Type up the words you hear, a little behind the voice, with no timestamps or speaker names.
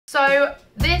So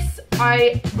this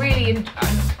I really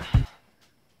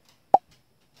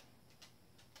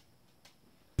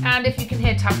and if you can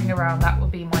hear tapping around, that will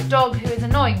be my dog who is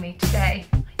annoying me today.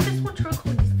 I just want to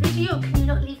record this video, can you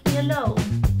not leave me alone?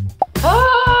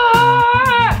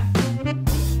 Ah!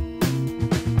 Relax.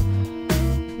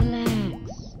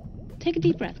 Take a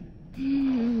deep breath.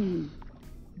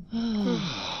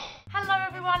 Hello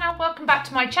everyone and welcome back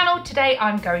to my channel. Today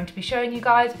I'm going to be showing you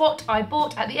guys what I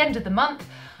bought at the end of the month.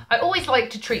 I always like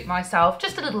to treat myself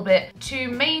just a little bit to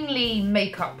mainly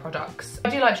makeup products. I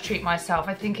do like to treat myself.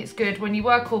 I think it's good when you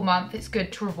work all month, it's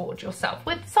good to reward yourself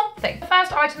with something. The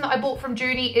first item that I bought from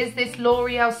Junie is this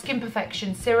L'Oreal Skin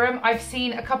Perfection Serum. I've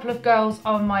seen a couple of girls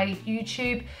on my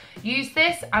YouTube use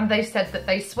this and they said that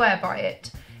they swear by it.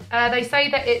 They say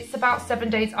that it's about 7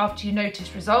 days after you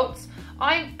notice results.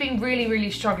 I've been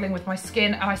really struggling with my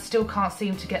skin and I still can't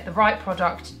seem to get the right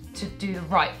product to do the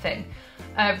right thing.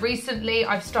 Recently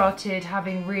I've started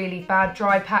having really bad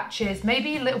dry patches,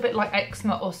 maybe a little bit like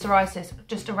eczema or psoriasis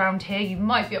just around here. You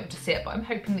might be able to see it, but I'm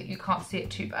hoping that you can't see it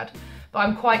too bad. But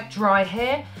I'm quite dry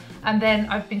here, and then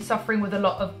I've been suffering with a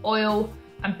lot of oil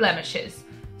and blemishes.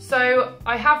 So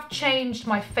I have changed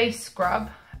my face scrub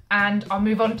and I'll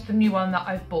move on to the new one that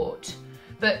I've bought.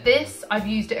 But this, I've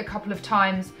used it a couple of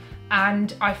times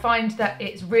and I find that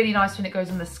it's really nice when it goes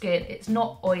on the skin. It's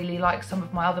not oily like some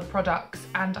of my other products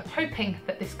and I'm hoping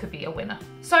that this could be a winner.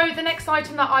 So the next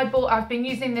item that I bought, I've been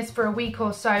using this for a week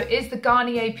or so, is the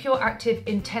Garnier Pure Active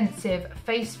Intensive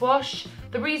Face Wash.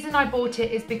 The reason I bought it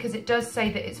is because it does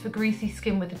say that it's for greasy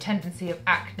skin with a tendency of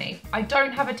acne. I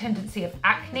don't have a tendency of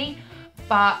acne,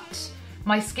 but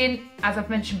my skin, as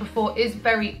I've mentioned before, is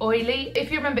very oily.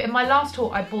 If you remember, in my last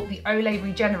haul, I bought the Olay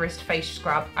Regenerist face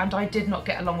scrub and I did not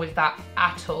get along with that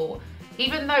at all.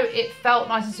 Even though it felt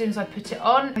nice as soon as I put it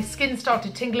on, my skin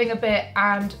started tingling a bit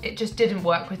and it just didn't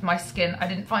work with my skin. I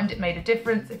didn't find it made a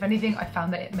difference. If anything, I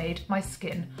found that it made my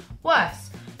skin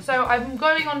worse. So I'm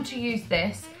going on to use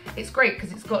this. It's great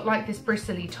because it's got like this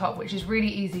bristly top, which is really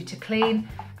easy to clean,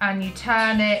 and you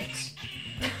turn it,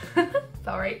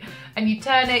 sorry, and you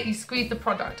turn it, you squeeze the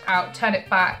product out, turn it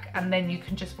back, and then you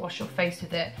can just wash your face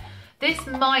with it. This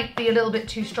might be a little bit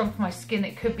too strong for my skin.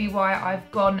 It could be why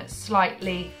I've gone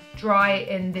slightly dry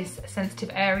in this sensitive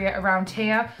area around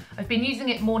here. I've been using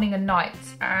it morning and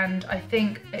nights and I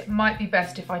think it might be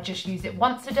best if I just use it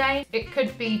once a day. It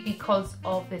could be because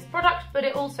of this product, but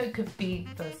it also could be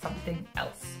for something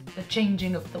else, the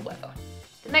changing of the weather.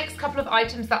 The next couple of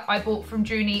items that I bought from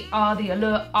Junie are the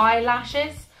Allure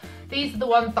eyelashes. These are the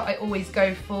ones that I always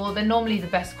go for. They're normally the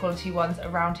best quality ones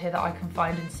around here that I can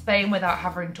find in Spain without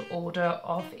having to order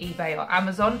off eBay or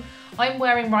Amazon. I'm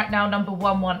wearing right now number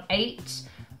 118.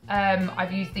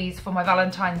 I've used these for my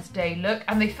Valentine's Day look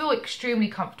and they feel extremely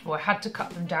comfortable. I had to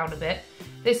cut them down a bit.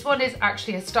 This one is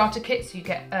actually a starter kit, so you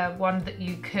get one that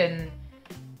you can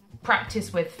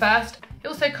practice with first. It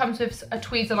also comes with a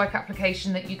tweezer-like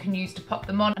application that you can use to pop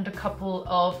them on and a couple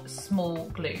of small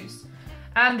glues.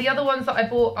 And the other ones that I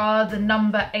bought are the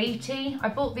number 80. I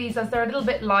bought these as they're a little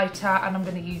bit lighter and I'm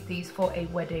going to use these for a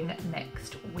wedding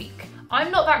next week.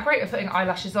 I'm not that great at putting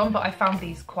eyelashes on, but I found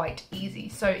these quite easy.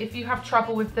 So if you have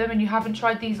trouble with them and you haven't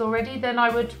tried these already, then I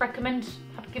would recommend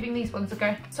giving these ones a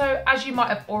go. So as you might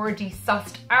have already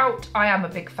sussed out, I am a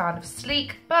big fan of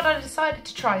sleek, but I decided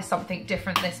to try something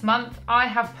different this month. I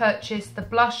have purchased the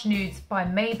Blush Nudes by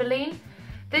Maybelline.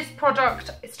 This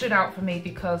product stood out for me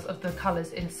because of the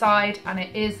colours inside, and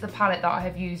it is the palette that I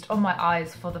have used on my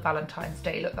eyes for the Valentine's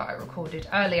Day look that I recorded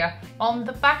earlier. On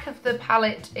the back of the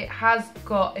palette, it has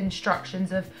got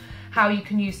instructions of how you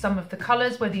can use some of the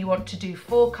colours, whether you want to do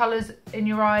 4 colours in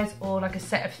your eyes or like a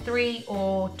set of 3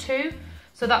 or 2.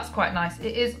 So that's quite nice.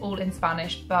 It is all in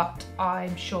Spanish, but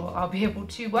I'm sure I'll be able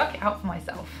to work it out for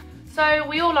myself. So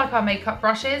we all like our makeup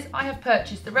brushes. I have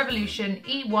purchased the Revolution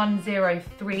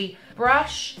E103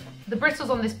 brush. The bristles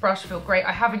on this brush feel great.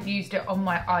 I haven't used it on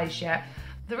my eyes yet.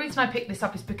 The reason I picked this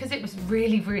up is because it was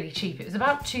really cheap. It was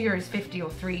about €2.50 or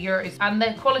 €3, and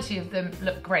the quality of them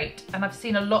look great. And I've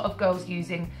seen a lot of girls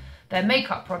using their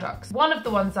makeup products. One of the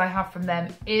ones I have from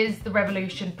them is the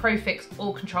Revolution Pro Fix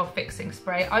All Control Fixing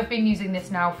Spray. I've been using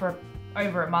this now for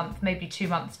over a month, maybe 2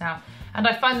 months now, and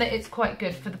I find that it's quite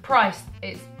good. For the price,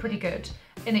 it's pretty good,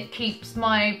 and it keeps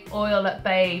my oil at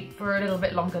bay for a little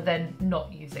bit longer than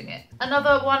not using it.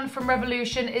 Another one from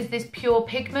Revolution is this Pure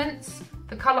Pigments.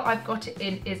 The colour I've got it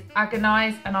in is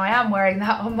Agonize, and I am wearing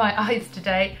that on my eyes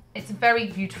today. It's a very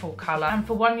beautiful colour, and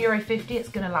for €1.50 it's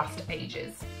going to last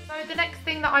ages. So the next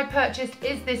thing that I purchased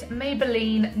is this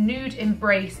Maybelline Nude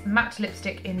Embrace Matte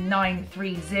Lipstick in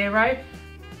 930.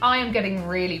 I am getting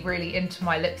really into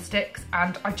my lipsticks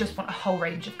and I just want a whole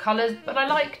range of colours, but I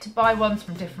like to buy ones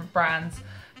from different brands.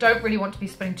 Don't really want to be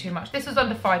spending too much. This was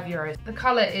under €5. The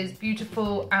colour is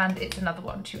beautiful and it's another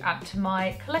one to add to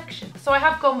my collection. So I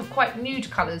have gone with quite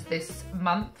nude colours this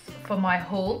month for my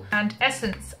haul, and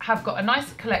Essence have got a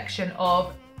nice collection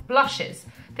of blushes.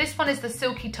 This one is the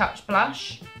Silky Touch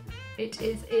blush. It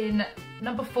is in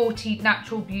number 40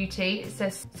 Natural Beauty. It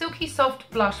says silky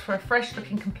soft blush for a fresh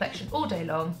looking complexion all day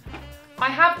long. I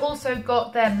have also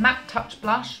got their Matte Touch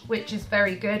blush, which is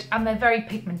very good, and they're very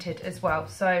pigmented as well.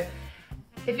 So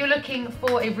if you're looking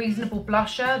for a reasonable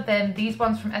blusher, then these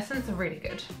ones from Essence are really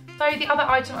good. So the other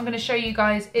item I'm going to show you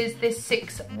guys is this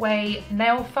 6-way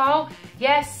nail file.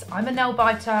 Yes, I'm a nail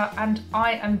biter and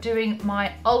I am doing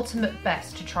my ultimate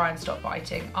best to try and stop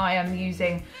biting. I am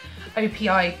using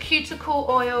OPI cuticle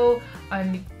oil.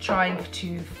 I'm trying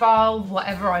to file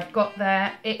whatever I've got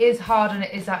there. It is hard and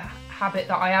it is a habit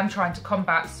that I am trying to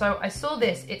combat. So I saw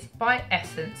this, it's by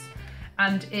Essence,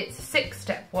 and it's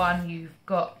 6-step one. You've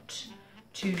got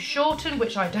to shorten,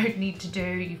 which I don't need to do.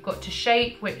 You've got to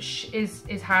shape, which is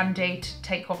handy to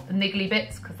take off the niggly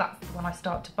bits, because that's when I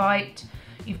start to bite.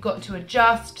 You've got to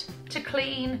adjust, to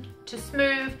clean, to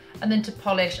smooth, and then to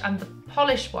polish. And the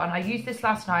polish one, I used this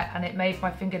last night and it made my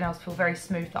fingernails feel very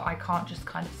smooth that I can't just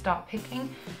kind of start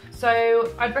picking.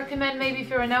 So I'd recommend maybe if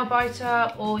you're a nail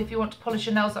biter or if you want to polish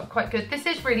your nails up quite good. This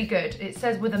is really good. It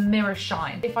says with a mirror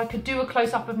shine. If I could do a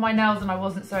close up of my nails and I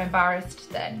wasn't so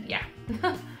embarrassed, then yeah.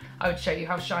 I would show you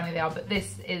how shiny they are, but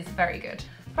this is very good.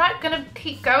 Right, gonna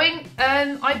keep going.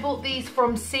 I bought these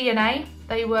from C&A.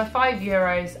 They were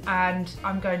 €5 and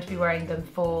I'm going to be wearing them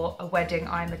for a wedding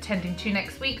I'm attending to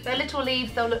next week. They're little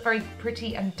leaves, they'll look very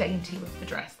pretty and dainty with the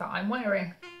dress that I'm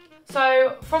wearing.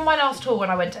 So from my last haul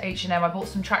when I went to H&M, I bought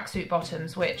some tracksuit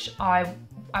bottoms, which I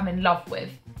am in love with.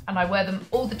 And I wear them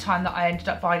all the time that I ended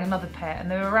up buying another pair, and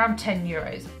they were around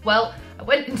 €10. Well, I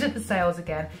went into the sales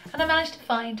again and I managed to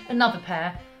find another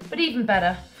pair, but even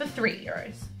better, for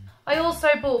 €3. I also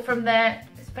bought from there,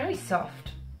 it's very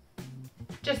soft,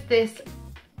 just this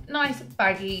nice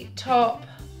baggy top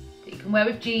that you can wear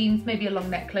with jeans, maybe a long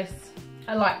necklace.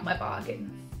 I like my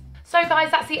bargains. So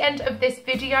guys, that's the end of this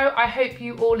video. I hope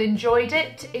you all enjoyed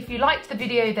it. If you liked the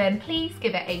video, then please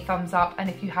give it a thumbs up. And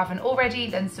if you haven't already,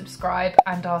 then subscribe,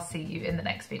 and I'll see you in the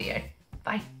next video.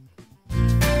 Bye.